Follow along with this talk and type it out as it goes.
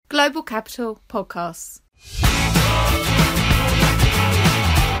Global Capital Podcasts.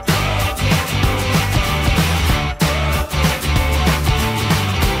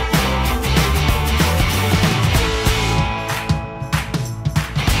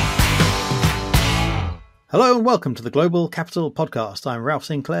 Hello and welcome to the Global Capital Podcast. I'm Ralph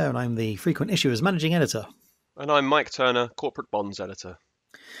Sinclair and I'm the Frequent Issuers Managing Editor. And I'm Mike Turner, Corporate Bonds Editor.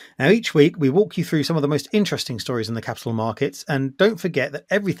 Now, each week we walk you through some of the most interesting stories in the capital markets, and don't forget that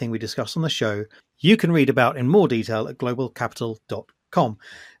everything we discuss on the show you can read about in more detail at globalcapital.com.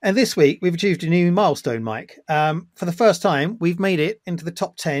 And this week we've achieved a new milestone, Mike. For the first time, we've made it into the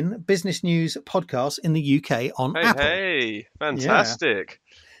top 10 business news podcasts in the UK on Apple. Hey, fantastic.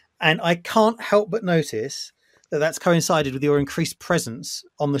 Yeah. And I can't help but notice that that's coincided with your increased presence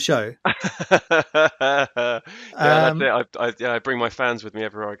on the show. That's it. I bring my fans with me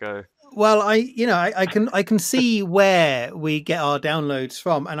everywhere I go. Well, I can see where we get our downloads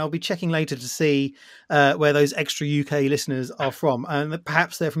from, and I'll be checking later to see where those extra UK listeners are from, and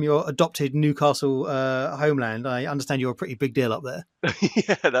perhaps they're from your adopted Newcastle homeland. I understand you're a pretty big deal up there.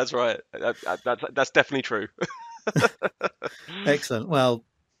 Yeah, that's right. That's definitely true. Excellent. Well,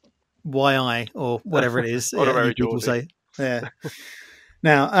 YI or whatever it is, people say. Yeah.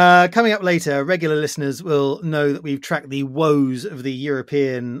 Now, coming up later, regular listeners will know that we've tracked the woes of the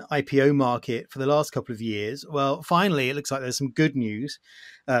European IPO market for the last couple of years. Well, finally, it looks like there's some good news,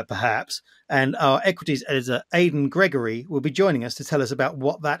 perhaps. And our equities editor, Aidan Gregory, will be joining us to tell us about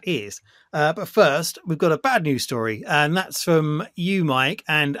what that is. But first, we've got a bad news story, and that's from you, Mike,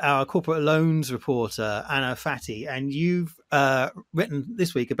 and our corporate loans reporter, Anna Fati. And you've written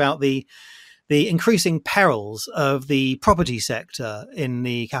this week about the increasing perils of the property sector in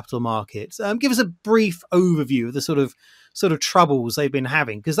the capital markets. Give us a brief overview of the sort of troubles they've been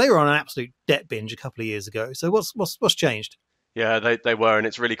having, because they were on an absolute debt binge a couple of years ago. So what's changed? Yeah, they were, and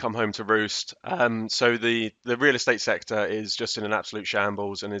it's really come home to roost. So the real estate sector is just in an absolute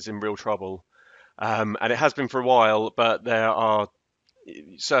shambles and is in real trouble. And it has been for a while, but there are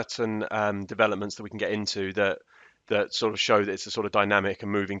certain developments that we can get into that sort of show that it's a sort of dynamic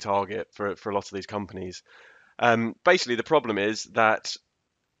and moving target for a lot of these companies. Basically, the problem is that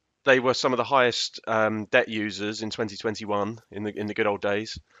they were some of the highest debt users in 2021 in the good old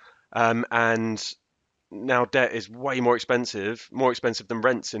days, and now debt is way more expensive than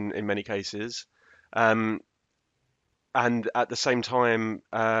rents in many cases. And at the same time,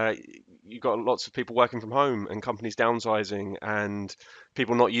 you've got lots of people working from home and companies downsizing and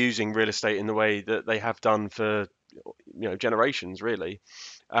people not using real estate in the way that they have done for generations, really.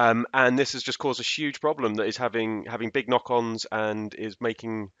 And this has just caused a huge problem that is having big knock-ons and is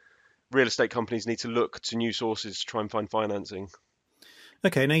making real estate companies need to look to new sources to try and find financing.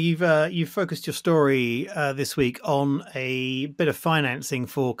 Okay, now you've focused your story this week on a bit of financing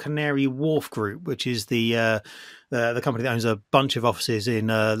for Canary Wharf Group, which is the company that owns a bunch of offices in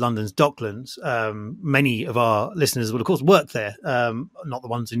London's Docklands. Many of our listeners will, of course, work there, not the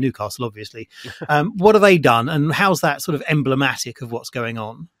ones in Newcastle, obviously. What have they done, and how's that sort of emblematic of what's going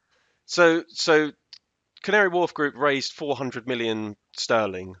on? So Canary Wharf Group raised 400 million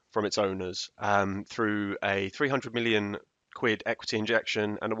sterling from its owners through a 300 million quid equity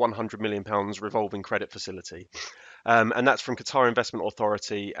injection and a 100 million pounds revolving credit facility. And that's from Qatar Investment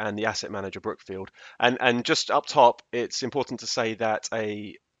Authority and the asset manager Brookfield. And just up top, it's important to say that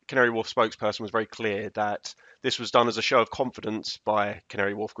a Canary Wharf spokesperson was very clear that this was done as a show of confidence by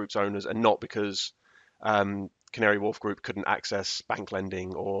Canary Wharf Group's owners and not because Canary Wharf Group couldn't access bank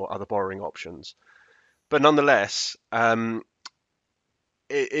lending or other borrowing options. But nonetheless,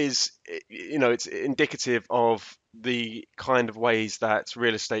 it's indicative of the kind of ways that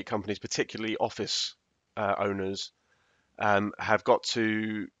real estate companies, particularly office owners, have got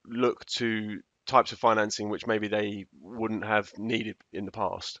to look to types of financing which maybe they wouldn't have needed in the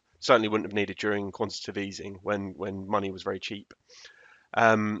past. Certainly wouldn't have needed during quantitative easing when money was very cheap.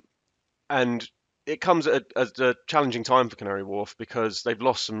 And it comes at a challenging time for Canary Wharf because they've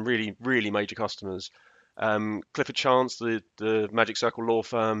lost some really, really major customers. Clifford Chance, the Magic Circle law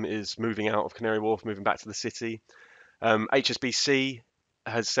firm, is moving out of Canary Wharf, moving back to the city. HSBC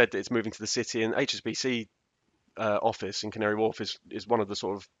has said that it's moving to the city, and HSBC office in Canary Wharf is one of the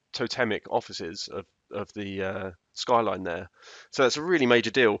sort of totemic offices of the skyline there. So that's a really major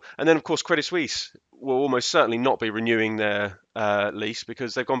deal. And then, of course, Credit Suisse will almost certainly not be renewing their lease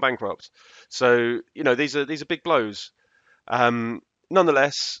because they've gone bankrupt. So, these are big blows.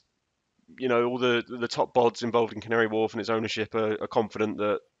 Nonetheless, all the top bods involved in Canary Wharf and its ownership are confident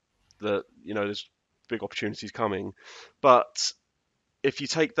that there's big opportunities coming. But if you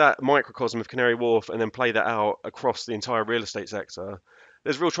take that microcosm of Canary Wharf and then play that out across the entire real estate sector,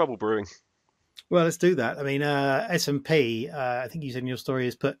 there's real trouble brewing. Well, let's do that. I mean, S&P, I think you said in your story,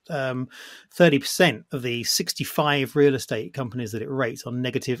 has put 30% of the 65 real estate companies that it rates on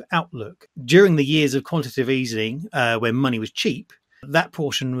negative outlook. During the years of quantitative easing, when money was cheap, that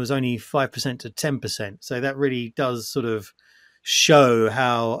portion was only 5% to 10%. So that really does sort of show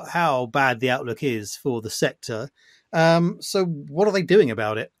how bad the outlook is for the sector. So what are they doing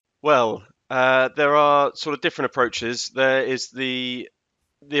about it? Well, there are sort of different approaches. There is the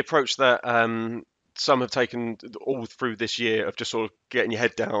approach that some have taken all through this year of just sort of getting your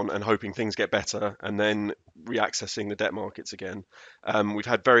head down and hoping things get better, and then reaccessing the debt markets again. We've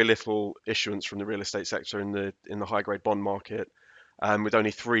had very little issuance from the real estate sector in the high grade bond market, with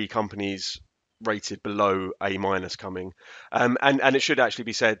only 3 companies rated below A minus coming. And it should actually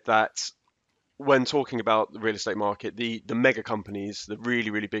be said that when talking about the real estate market, the mega companies, the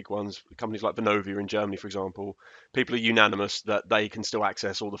really big ones, companies like Vonovia in Germany, for example, people are unanimous that they can still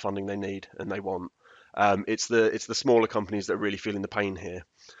access all the funding they need and they want. It's the smaller companies that are really feeling the pain here.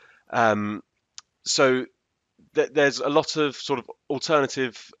 So there's a lot of sort of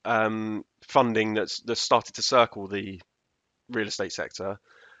alternative funding that's started to circle the real estate sector.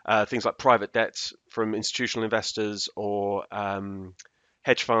 Things like private debt from institutional investors or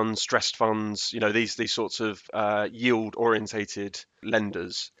hedge funds, stressed funds, these sorts of yield orientated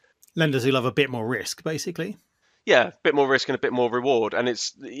lenders. Lenders who love a bit more risk, basically. Yeah, a bit more risk and a bit more reward. And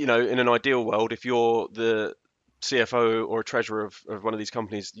it's, in an ideal world, if you're the CFO or a treasurer of one of these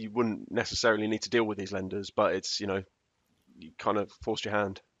companies, you wouldn't necessarily need to deal with these lenders, but it's, you kind of forced your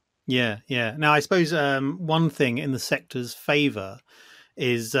hand. Yeah, yeah. Now, I suppose one thing in the sector's favour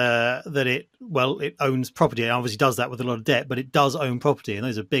is that it owns property. It obviously does that with a lot of debt, but it does own property, and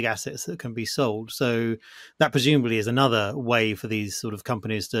those are big assets that can be sold. So that presumably is another way for these sort of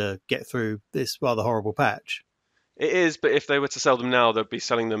companies to get through this rather horrible patch. It is, but if they were to sell them now, they'd be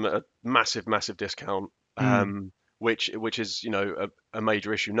selling them at a massive discount, which is, a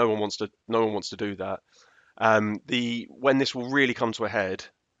major issue. No one wants to do that. When this will really come to a head,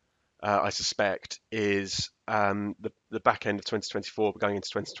 I suspect, is the back end of 2024, going into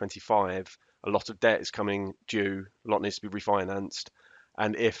 2025. A lot of debt is coming due. A lot needs to be refinanced,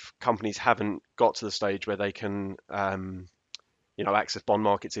 and if companies haven't got to the stage where they can, access bond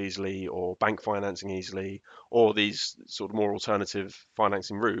markets easily or bank financing easily, or these sort of more alternative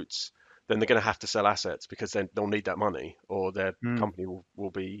financing routes, then they're going to have to sell assets because then they'll need that money, or their company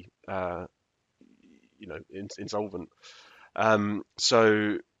will be, insolvent.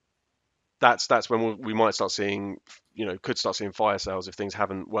 So that's when we might start seeing, could start seeing fire sales if things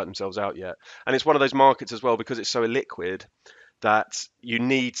haven't worked themselves out yet. And it's one of those markets as well, because it's so illiquid, that you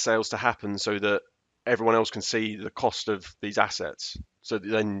need sales to happen so that everyone else can see the cost of these assets. So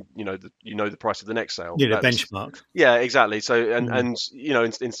then the price of the next sale. Yeah, the benchmark. Yeah, exactly. So and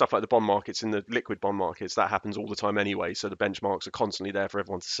in stuff like the bond markets, in the liquid bond markets, that happens all the time anyway. So the benchmarks are constantly there for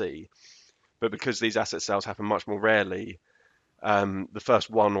everyone to see. But because these asset sales happen much more rarely, the first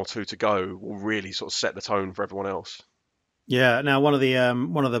one or two to go will really sort of set the tone for everyone else. Yeah. Now, one of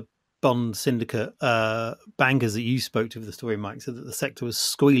the bond syndicate bankers that you spoke to for the story, Mike, said that the sector was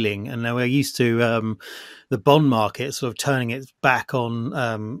squealing, and now we're used to the bond market sort of turning its back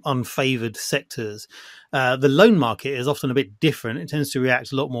on unfavoured sectors. The loan market is often a bit different. It tends to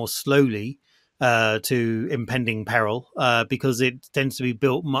react a lot more slowly to impending peril because it tends to be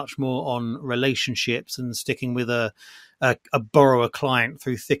built much more on relationships and sticking with a borrower client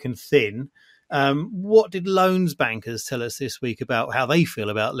through thick and thin. What did loans bankers tell us this week about how they feel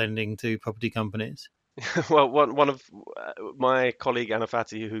about lending to property companies? Well, one of my colleague Anna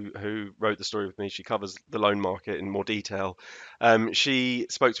Fati, who wrote the story with me, she covers the loan market in more detail. She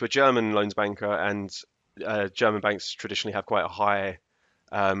spoke to a German loans banker, and German banks traditionally have quite a high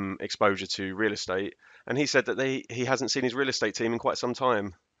exposure to real estate, and he said that he hasn't seen his real estate team in quite some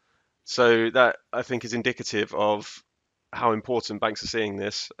time. So that, I think, is indicative of how important banks are seeing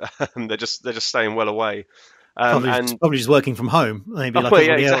this. They're just staying well away. Probably just working from home, maybe like well,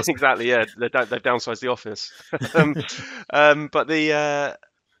 everybody else. Exactly. Yeah, they've downsized the office. But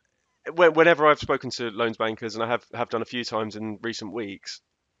whenever I've spoken to loans bankers, and I have done a few times in recent weeks,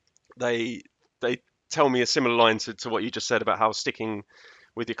 they tell me a similar line to what you just said about how sticking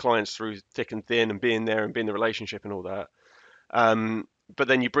with your clients through thick and thin and being there and being the relationship and all that. But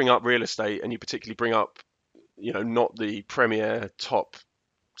then you bring up real estate, and you particularly bring up, not the premier top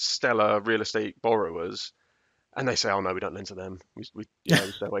stellar real estate borrowers, and they say, "Oh no, we don't lend to them. We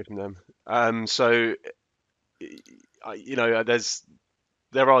stay away from them." So,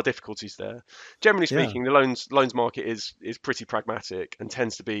 there are difficulties there. Generally speaking, the loans market is pretty pragmatic and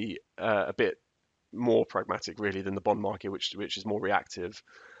tends to be a bit more pragmatic really than the bond market, which is more reactive.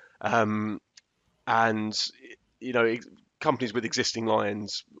 And companies with existing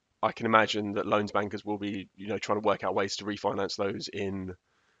lines, I can imagine that loans bankers will be trying to work out ways to refinance those in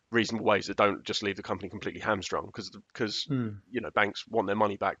reasonable ways that don't just leave the company completely hamstrung, because banks want their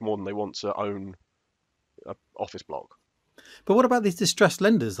money back more than they want to own an office block. But what about these distressed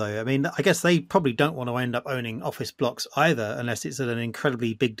lenders, though? I mean, I guess they probably don't want to end up owning office blocks either, unless it's at an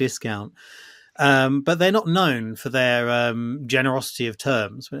incredibly big discount. But they're not known for their generosity of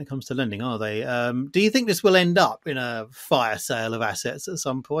terms when it comes to lending, are they? Do you think this will end up in a fire sale of assets at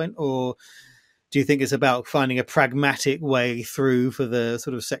some point, or do you think it's about finding a pragmatic way through for the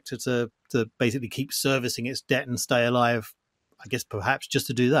sort of sector to basically keep servicing its debt and stay alive? I guess perhaps just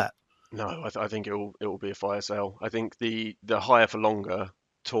to do that. No, I think it will be a fire sale. I think the higher for longer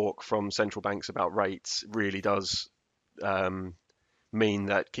talk from central banks about rates really does mean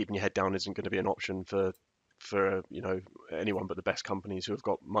that keeping your head down isn't going to be an option for anyone but the best companies who have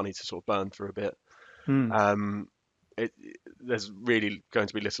got money to sort of burn through a bit. There's really going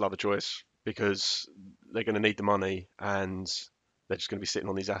to be little other choice, because they're going to need the money, and they're just going to be sitting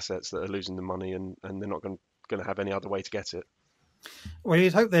on these assets that are losing the money, and they're not going to have any other way to get it. Well,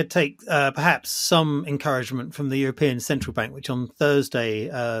 you'd hope they'd take perhaps some encouragement from the European Central Bank, which on Thursday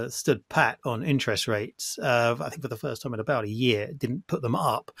stood pat on interest rates. I think for the first time in about a year, it didn't put them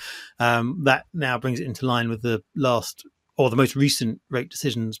up. That now brings it into line with the most recent rate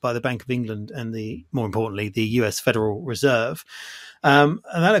decisions by the Bank of England and more importantly, the US Federal Reserve. And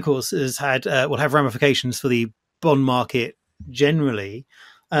that, of course, will have ramifications for the bond market generally.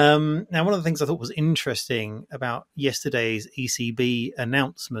 Now, one of the things I thought was interesting about yesterday's ECB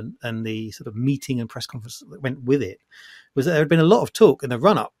announcement and the sort of meeting and press conference that went with it was that there had been a lot of talk in the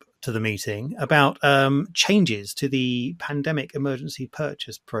run-up to the meeting about changes to the pandemic emergency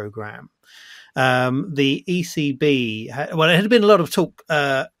purchase program. The ECB, it had been a lot of talk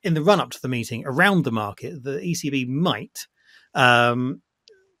in the run-up to the meeting around the market. The ECB might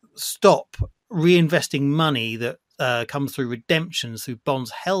stop reinvesting money that comes through redemptions through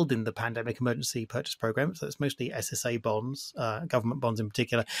bonds held in the pandemic emergency purchase program. So it's mostly SSA bonds, government bonds in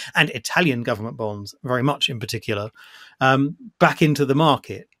particular, and Italian government bonds very much in particular, back into the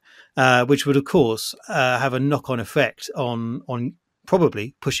market, which would, of course, have a knock-on effect on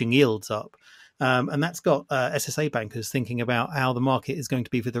probably pushing yields up. And that's got SSA bankers thinking about how the market is going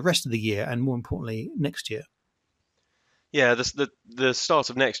to be for the rest of the year and, more importantly, next year. Yeah, the start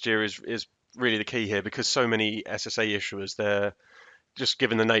of next year is really the key here, because so many SSA issuers, they're just,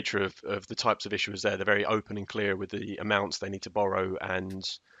 given the nature of the types of issuers they're very open and clear with the amounts they need to borrow, and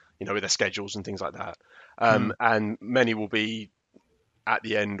with their schedules and things like that. And many will be at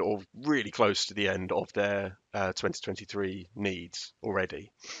the end, or really close to the end, of their 2023 needs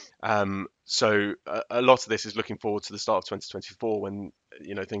already. So a lot of this is looking forward to the start of 2024, when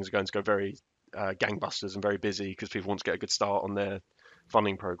things are going to go very gangbusters and very busy, because people want to get a good start on their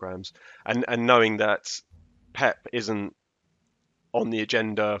funding programs, and knowing that PEP isn't on the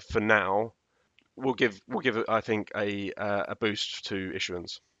agenda for now will give I think a boost to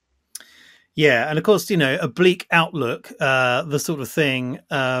issuance. Yeah, and of course, a bleak outlook, the sort of thing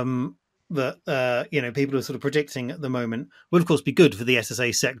that people are sort of predicting at the moment, will of course be good for the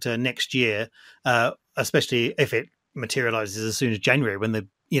SSA sector next year, especially if it materializes as soon as January, when they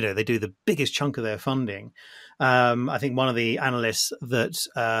do the biggest chunk of their funding. I think one of the analysts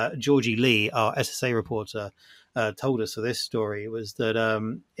that Georgie Lee, our SSA reporter, told us for this story was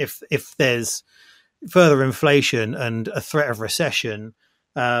that if there's further inflation and a threat of recession,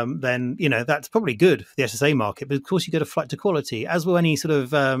 then that's probably good for the SSA market. But of course, you get a flight to quality, as will any sort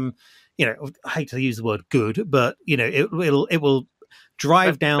of I hate to use the word good, but it will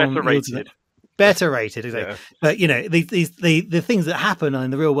drive down better rated, exactly. Yeah. But the things that happen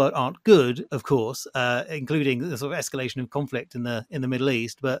in the real world aren't good, of course, including the sort of escalation of conflict in the Middle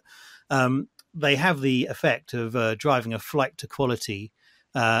East. But they have the effect of driving a flight to quality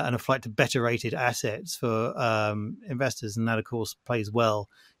and a flight to better rated assets for investors, and that, of course, plays well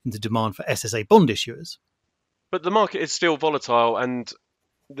into demand for SSA bond issuers. But the market is still volatile, and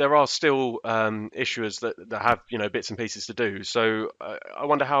there are still issuers that have bits and pieces to do. So I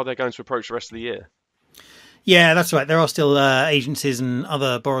wonder how they're going to approach the rest of the year. Yeah, that's right. There are still agencies and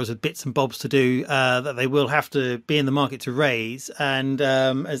other borrowers with bits and bobs to do that they will have to be in the market to raise. And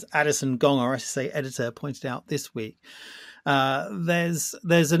as Addison Gong, our SSA editor, pointed out this week,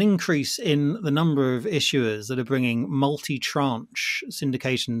 there's an increase in the number of issuers that are bringing multi-tranche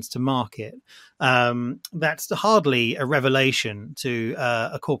syndications to market. That's hardly a revelation to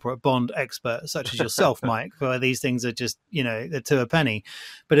a corporate bond expert such as yourself, Mike, where these things are just, they're to a penny.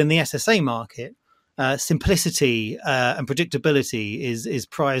 But in the SSA market, simplicity and predictability is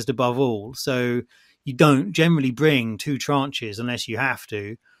prized above all. So you don't generally bring two tranches unless you have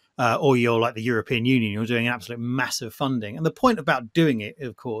to, or you're like the European Union, you're doing absolute massive funding. And the point about doing it,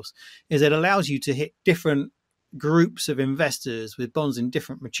 of course, is it allows you to hit different groups of investors with bonds in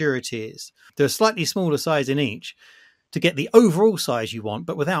different maturities. They're a slightly smaller size in each to get the overall size you want,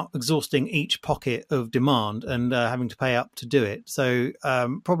 but without exhausting each pocket of demand and having to pay up to do it. So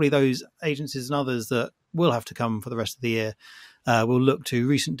probably those agencies and others that will have to come for the rest of the year will look to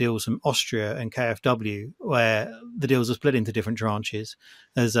recent deals from Austria and KfW, where the deals are split into different tranches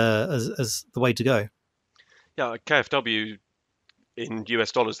as the way to go. Yeah, KfW in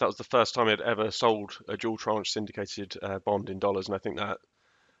US dollars, that was the first time it ever sold a dual tranche syndicated bond in dollars, and I think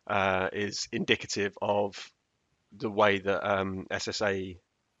that is indicative of the way that SSA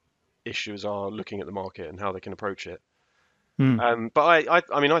issuers are looking at the market and how they can approach it. But I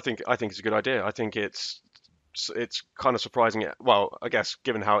think it's a good idea. I think it's kind of surprising. Well, I guess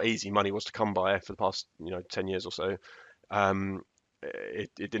given how easy money was to come by for the past 10 years or so, it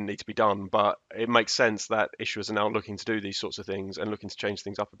didn't need to be done. But it makes sense that issuers are now looking to do these sorts of things and looking to change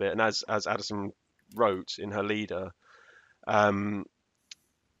things up a bit. And as Addison wrote in her leader,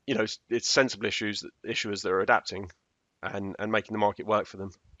 it's sensible issuers that are adapting and making the market work for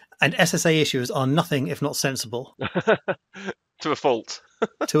them. And SSA issuers are nothing if not sensible. To a fault.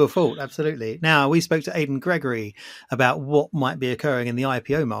 To a fault, absolutely. Now, we spoke to Aidan Gregory about what might be occurring in the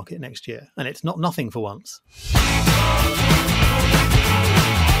IPO market next year, and it's not nothing for once.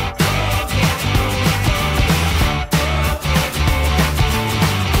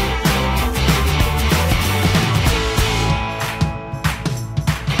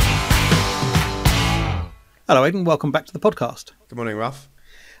 Hello, Aidan. Welcome back to the podcast. Good morning, Ralph.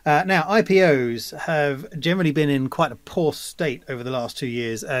 Now, IPOs have generally been in quite a poor state over the last 2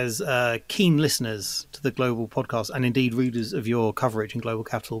 years, as keen listeners to the Global podcast and indeed readers of your coverage in Global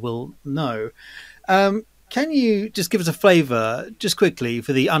Capital will know. Can you just give us a flavour, just quickly,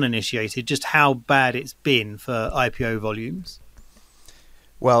 for the uninitiated, just how bad it's been for IPO volumes?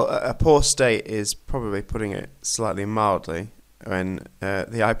 Well, a poor state is probably putting it slightly mildly, when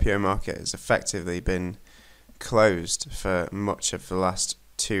the IPO market has effectively been closed for much of the last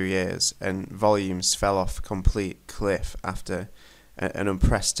 2 years, and volumes fell off a complete cliff after an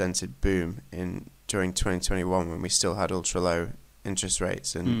unprecedented boom during 2021, when we still had ultra low interest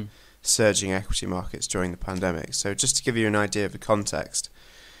rates and surging equity markets during the pandemic. So just to give you an idea of the context,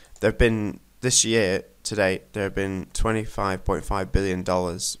 this year to date, there have been $25.5 billion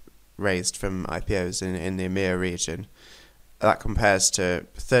raised from IPOs in the EMEA region. That compares to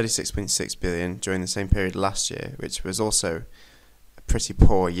 $36.6 billion during the same period last year, which was also a pretty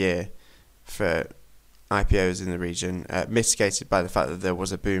poor year for IPOs in the region, mitigated by the fact that there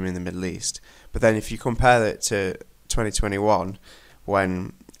was a boom in the Middle East. But then if you compare it to 2021,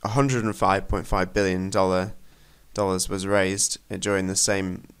 when $105.5 billion was raised during the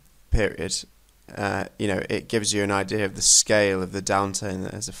same period, it gives you an idea of the scale of the downturn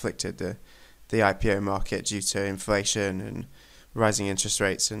that has afflicted the IPO market due to inflation and rising interest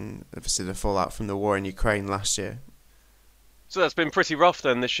rates and obviously the fallout from the war in Ukraine last year. So that's been pretty rough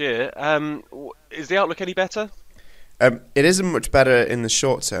then this year. Is the outlook any better? It isn't much better in the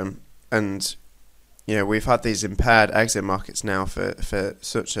short term, and we've had these impaired exit markets now for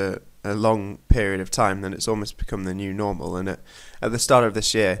such a long period of time that it's almost become the new normal. And at the start of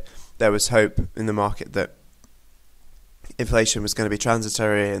this year, there was hope in the market that inflation was going to be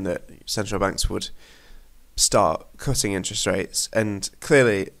transitory and that central banks would start cutting interest rates, and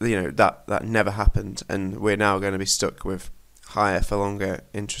clearly that never happened, and we're now going to be stuck with higher for longer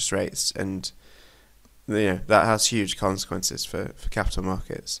interest rates, and that has huge consequences for capital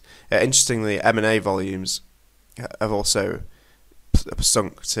markets. Interestingly, M&A volumes have also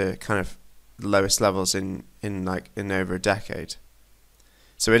sunk to kind of the lowest levels in over a decade.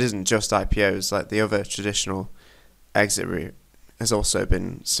 So it isn't just IPOs, like the other traditional exit route has also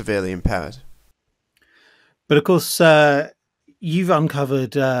been severely impaired. But of course, you've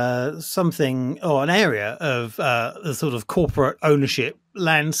uncovered something or an area of the sort of corporate ownership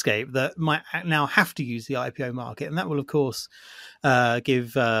landscape that might now have to use the IPO market. And that will, of course,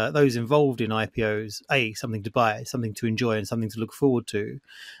 give those involved in IPOs, something to buy, something to enjoy, and something to look forward to.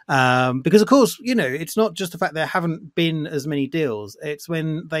 Because, of course, it's not just the fact there haven't been as many deals. It's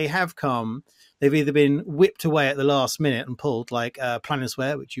when they have come, they've either been whipped away at the last minute and pulled, like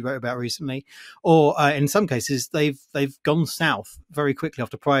Planisware, which you wrote about recently, or in some cases they've gone south very quickly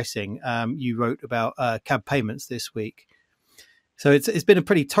after pricing. You wrote about cab payments this week. So it's been a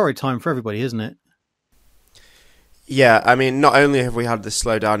pretty torrid time for everybody, isn't it? Yeah, I mean, not only have we had this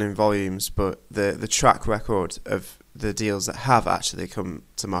slowdown in volumes, but the track record of the deals that have actually come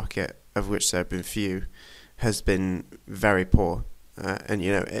to market, of which there have been few, has been very poor. And,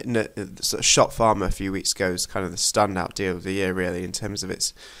 you know, sort of Shop Farmer a few weeks ago is kind of the standout deal of the year, really, in terms of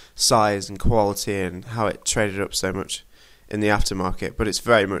its size and quality and how it traded up so much in the aftermarket. But it's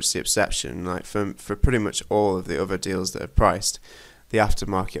very much the exception. Like, for pretty much all of the other deals that are priced, the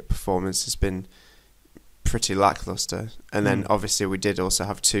aftermarket performance has been pretty lackluster. And then obviously we did also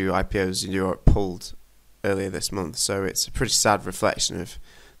have 2 IPOs in Europe pulled earlier this month, so it's a pretty sad reflection of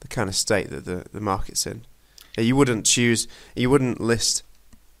the kind of state that the market's in. You wouldn't list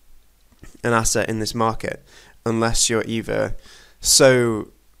an asset in this market unless you're either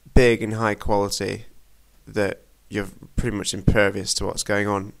so big and high quality that you're pretty much impervious to what's going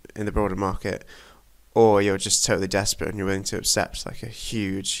on in the broader market, or you're just totally desperate and you're willing to accept like a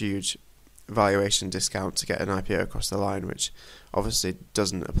huge valuation discount to get an IPO across the line, which obviously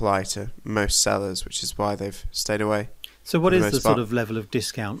doesn't apply to most sellers, which is why they've stayed away. So what is the sort of level of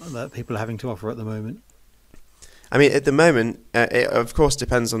discount that people are having to offer at the moment? I mean, at the moment, it of course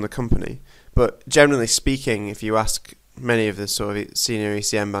depends on the company, but generally speaking, if you ask many of the sort of senior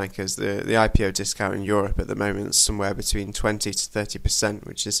ECM bankers, the IPO discount in Europe at the moment is somewhere between 20 to 30%,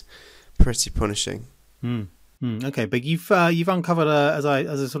 which is pretty punishing. Okay, but you've uncovered, as I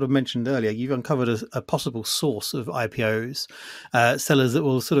sort of mentioned earlier, you've uncovered a possible source of IPOs, sellers that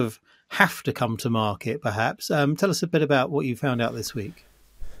will sort of have to come to market, perhaps. Tell us a bit about what you found out this week.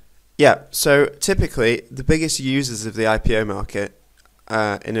 Yeah, so typically the biggest users of the IPO market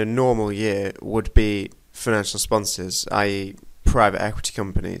in a normal year would be financial sponsors, i.e. private equity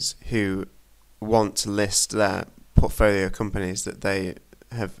companies who want to list their portfolio companies that they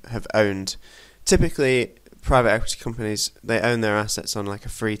have owned. Typically, private equity companies, they own their assets on like a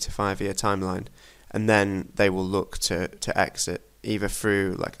 3 to 5 year timeline, and then they will look to exit either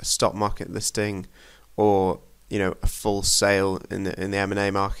through like a stock market listing or, you know, a full sale in the M&A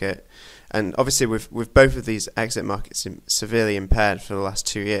market. And obviously with both of these exit markets severely impaired for the last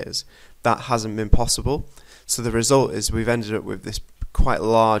 2 years, that hasn't been possible. So the result is we've ended up with this quite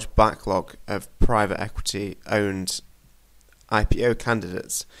large backlog of private equity owned IPO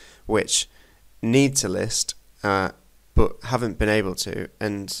candidates which need to list but haven't been able to,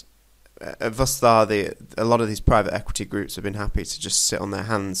 and thus far a lot of these private equity groups have been happy to just sit on their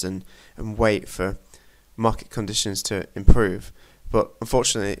hands and wait for market conditions to improve, but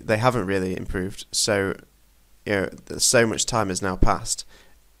unfortunately they haven't really improved. So, you know, so much time has now passed,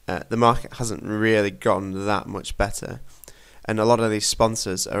 the market hasn't really gotten that much better, and a lot of these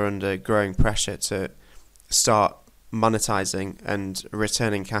sponsors are under growing pressure to start monetizing and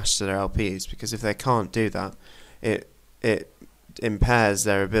returning cash to their LPs, because if they can't do that, it impairs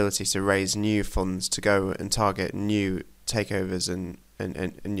their ability to raise new funds to go and target new takeovers and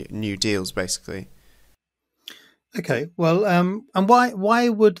new deals, basically. Okay, well, and why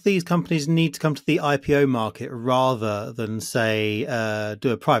would these companies need to come to the IPO market rather than, say, do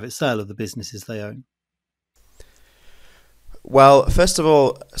a private sale of the businesses they own? Well, first of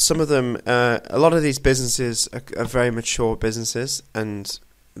all, some of them, a lot of these businesses are very mature businesses and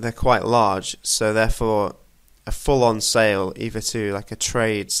they're quite large, so therefore a full-on sale either to like a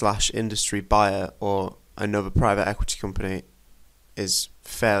trade/industry buyer or another private equity company is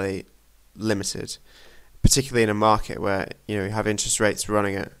fairly limited, particularly in a market where, you know, you have interest rates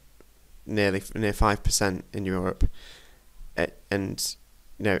running at near 5% in Europe, and,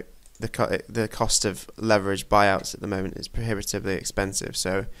 you know, the cost of leverage buyouts at the moment is prohibitively expensive,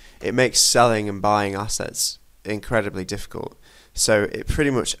 so it makes selling and buying assets incredibly difficult. So it pretty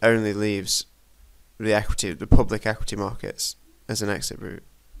much only leaves the public equity markets as an exit route.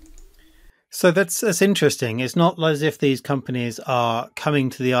 So that's interesting. It's not as if these companies are coming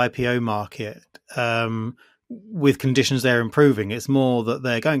to the IPO market with conditions they're improving. It's more that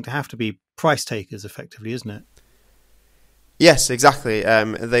they're going to have to be price takers, effectively, isn't it? Yes, exactly.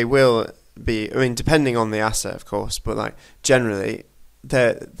 They will be. I mean, depending on the asset, of course, but like generally,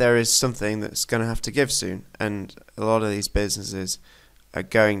 there is something that's going to have to give soon, and a lot of these businesses are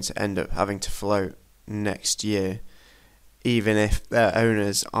going to end up having to float next year, even if their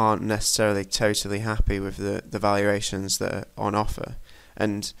owners aren't necessarily totally happy with the valuations that are on offer.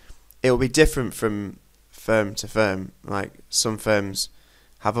 And it will be different from firm to firm. Like, some firms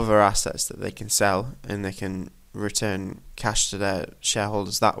have other assets that they can sell and they can return cash to their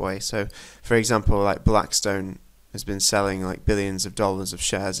shareholders that way. So, for example, like Blackstone has been selling like billions of dollars of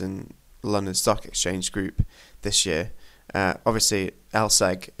shares in London Stock Exchange Group this year. Obviously,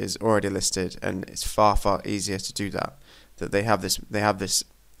 LSEG is already listed, and it's far easier to do that. That they have this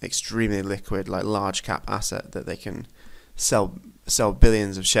extremely liquid, like large cap asset that they can sell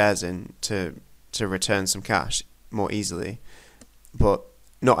billions of shares in to return some cash more easily. But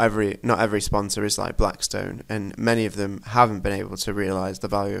not every sponsor is like Blackstone, and many of them haven't been able to realise the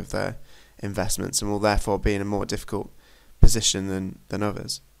value of their investments and will therefore be in a more difficult position than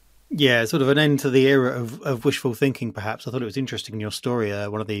others. Yeah, sort of an end to the era of wishful thinking, perhaps. I thought it was interesting in your story.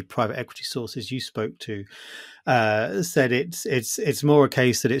 One of the private equity sources you spoke to said it's more a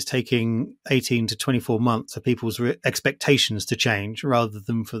case that it's taking 18 to 24 months for people's expectations to change rather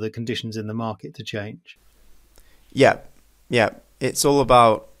than for the conditions in the market to change. Yeah. It's all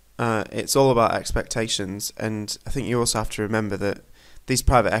about expectations, and I think you also have to remember that these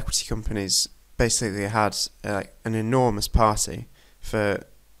private equity companies basically had an enormous party for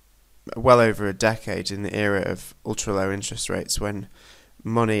well over a decade in the era of ultra low interest rates, when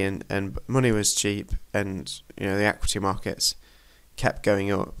money and money was cheap, and the equity markets kept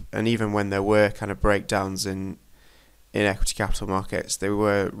going up, and even when there were kind of breakdowns in equity capital markets, they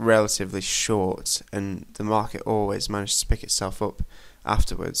were relatively short, and the market always managed to pick itself up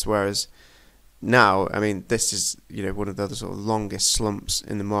afterwards. Whereas now, I mean, this is one of the sort of longest slumps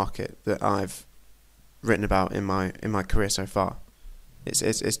in the market that I've written about in my career so far.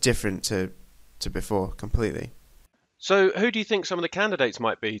 It's different to before completely. So who do you think some of the candidates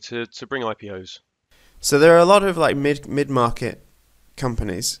might be to bring IPOs? So there are a lot of like mid-market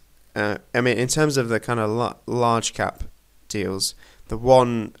companies. I mean, in terms of the kind of large cap deals, the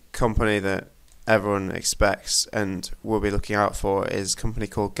one company that everyone expects and will be looking out for is a company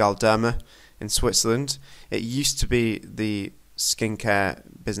called Galderma in Switzerland. It used to be the skincare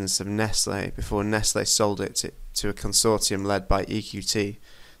business of Nestlé before Nestlé sold it to a consortium led by EQT,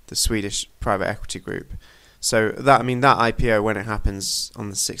 the Swedish private equity group. So that IPO, when it happens on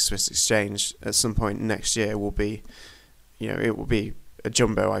the SIX Swiss Exchange at some point next year, will be, it will be a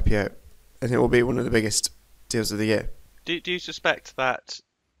jumbo IPO, and it will be one of the biggest deals of the year. Do you suspect that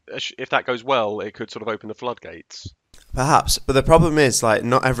if that goes well, it could sort of open the floodgates? Perhaps, but the problem is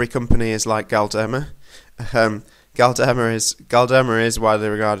not every company is like Galderma. Galderma is widely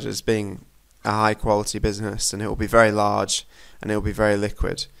regarded as being a high quality business, and it will be very large and it will be very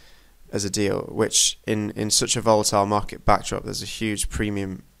liquid as a deal, which in such a volatile market backdrop, there's a huge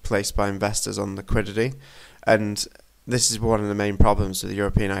premium placed by investors on liquidity. And this is one of the main problems with the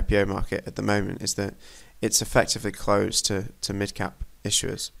European IPO market at the moment, is that it's effectively closed to mid-cap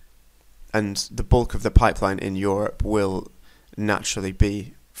issuers. And the bulk of the pipeline in Europe will naturally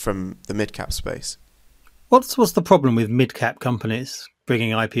be from the mid-cap space. What's the problem with mid-cap companies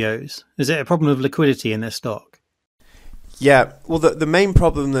bringing IPOs? Is it a problem of liquidity in their stock? Yeah, well, the main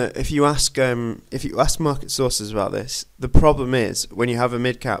problem that if you ask market sources about this, the problem is when you have a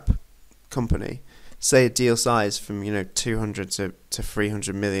mid-cap company, say a deal size from 200 to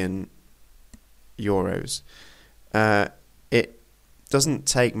 300 million euros, it doesn't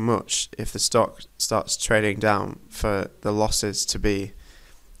take much if the stock starts trading down for the losses to be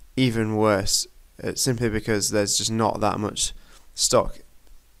even worse, simply because there's just not that much stock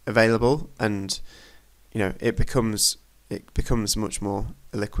available, and it becomes much more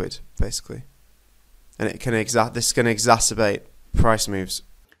illiquid, basically, and this can exacerbate price moves.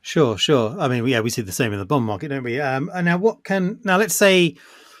 Sure. I mean, we see the same in the bond market, don't we? And now let's say,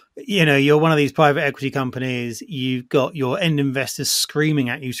 you're one of these private equity companies. You've got your end investors screaming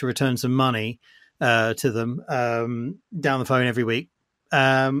at you to return some money to them down the phone every week.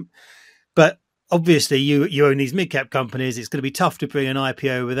 But obviously, you own these mid-cap companies. It's going to be tough to bring an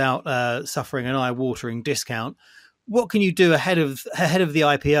IPO without suffering an eye-watering discount. What can you do ahead of the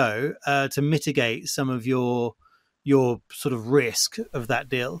IPO to mitigate some of your sort of risk of that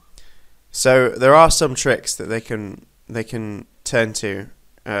deal? So there are some tricks that they can turn to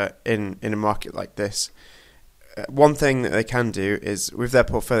in a market like this. One thing that they can do is, with their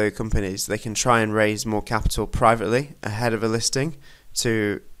portfolio companies, they can try and raise more capital privately ahead of a listing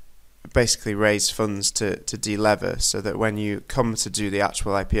to basically raise funds to de-lever, so that when you come to do the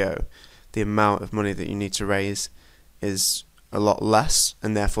actual IPO, the amount of money that you need to raise is a lot less,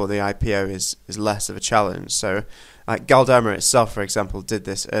 and therefore the IPO is less of a challenge. So like Galderma itself, for example, did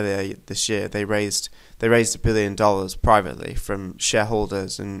this earlier this year. They raised $1 billion privately from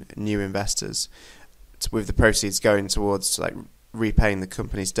shareholders and new investors, with the proceeds going towards repaying the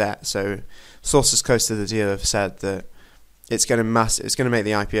company's debt. So sources close to the deal have said that it's going to make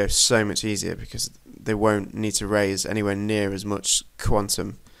the IPO so much easier, because they won't need to raise anywhere near as much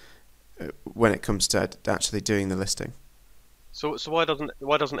quantum when it comes to actually doing the listing. So why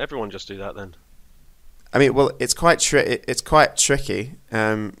doesn't everyone just do that then? I mean, well, it's quite tricky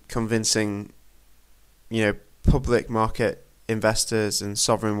convincing public market investors and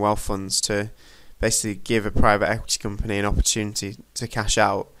sovereign wealth funds to basically give a private equity company an opportunity to cash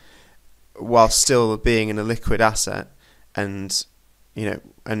out while still being in a liquid asset and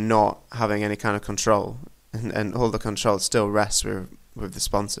not having any kind of control, and all the control still rests with the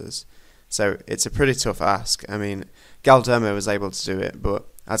sponsors. So it's a pretty tough ask. I mean, Galderma was able to do it, but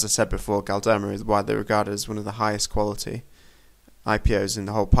as I said before, Galderma is widely regarded as one of the highest quality IPOs in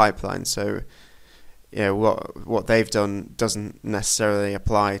the whole pipeline. So, what they've done doesn't necessarily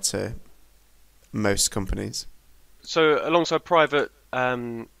apply to most companies. So, alongside privately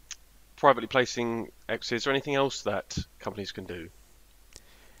placing equity, is there anything else that companies can do?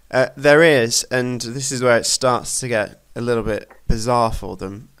 There is, and this is where it starts to get a little bit bizarre for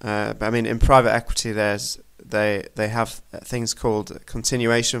them. But I mean, in private equity, they have things called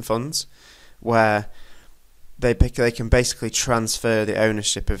continuation funds, where they can basically transfer the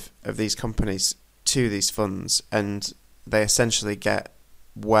ownership of these companies to these funds, and they essentially get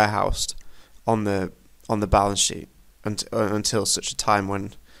warehoused on the balance sheet until such a time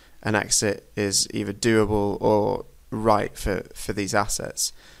when an exit is either doable or right for these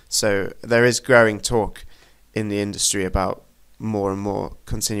assets. So there is growing talk in the industry about more and more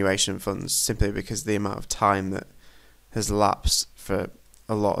continuation funds, simply because the amount of time that has lapsed for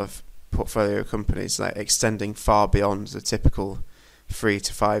a lot of portfolio companies, like extending far beyond the typical 3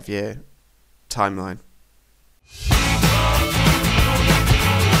 to 5 year timeline.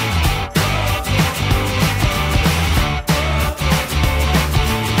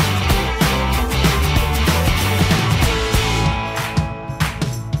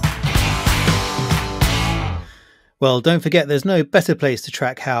 Well, don't forget there's no better place to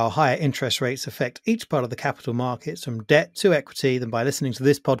track how higher interest rates affect each part of the capital markets, from debt to equity, than by listening to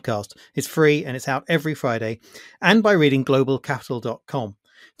this podcast. It's free and it's out every Friday, and by reading globalcapital.com.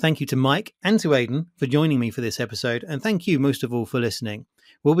 Thank you to Mike and to Aidan for joining me for this episode, and thank you most of all for listening.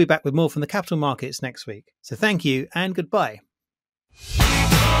 We'll be back with more from the capital markets next week. So thank you and goodbye.